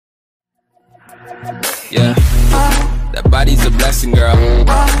Yeah, that body's a blessing, girl.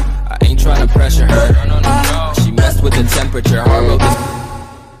 I ain't tryna pressure her. She messed with the temperature, heart wrote this.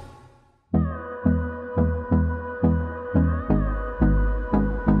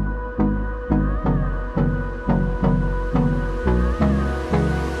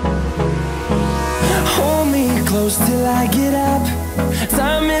 Hold me close till I get up.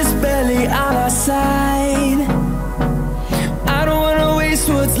 Time is barely on our side. I don't wanna waste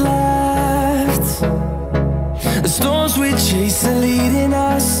what's left. The storms we chase are leading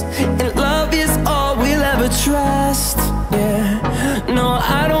us, and love is all we'll ever trust. Yeah, no,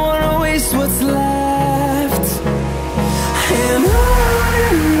 I don't wanna waste what's left. And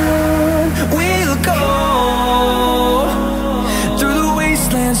on we'll go, through the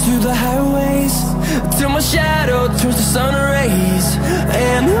wastelands, through the highways, till my shadow turns to sun rays.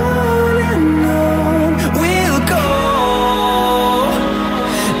 And on we'll go,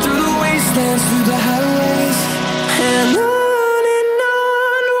 through the wastelands, through the highways, and on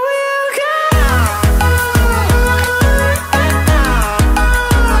we'll go.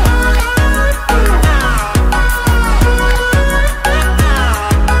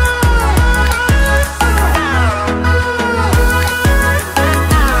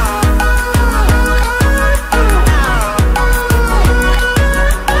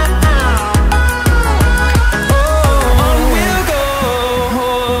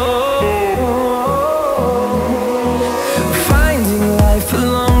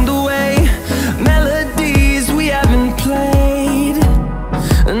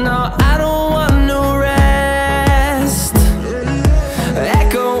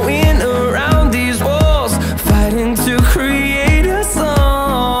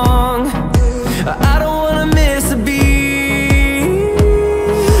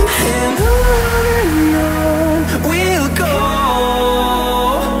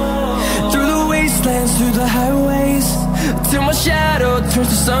 Through the highways, till my shadow turns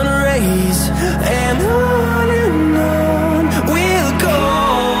to sun rays. And on we'll go,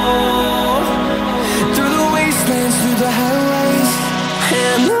 through the wastelands, through the highways,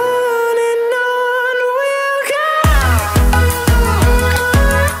 and on we'll go.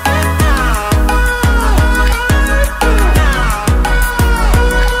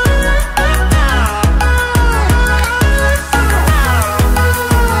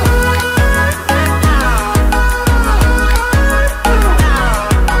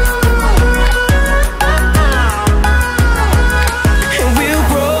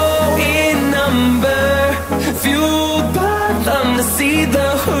 See the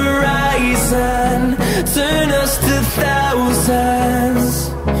horizon turn us to thousands,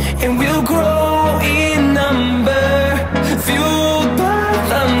 and we'll grow in number, fueled by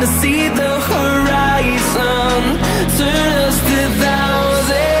them. To see the horizon turn us to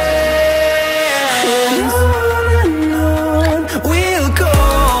thousands, and on we'll go,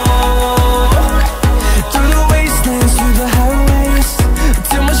 through the wastelands, through the highways,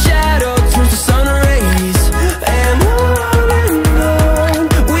 till my shadow turns to sun rays. And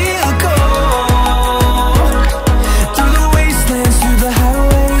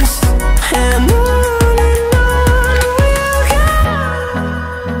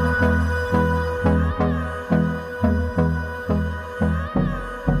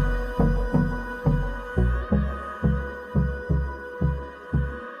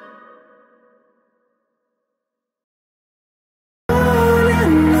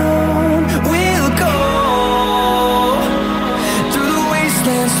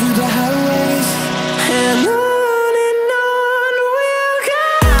through the highways, and on.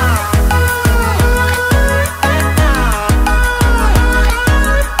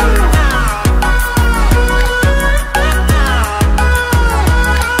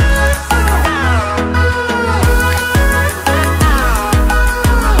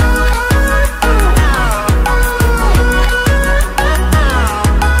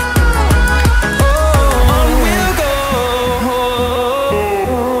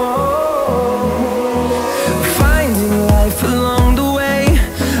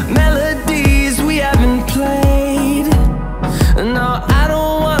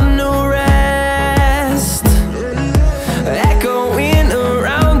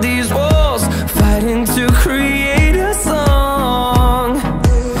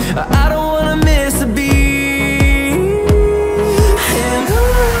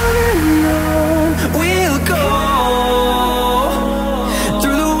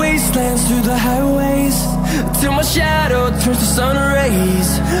 Through the highways, till my shadow turns to sun rays.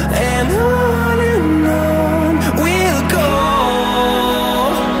 And on we'll go,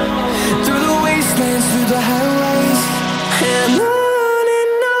 through the wastelands, through the highways, and on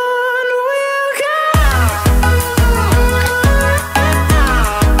we'll go.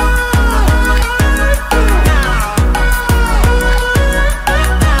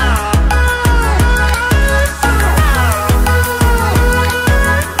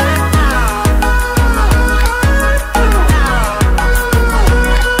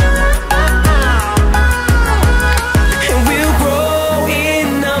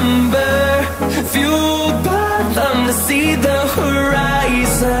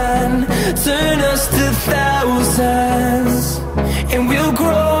 answers, and we'll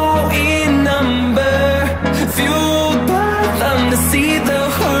grow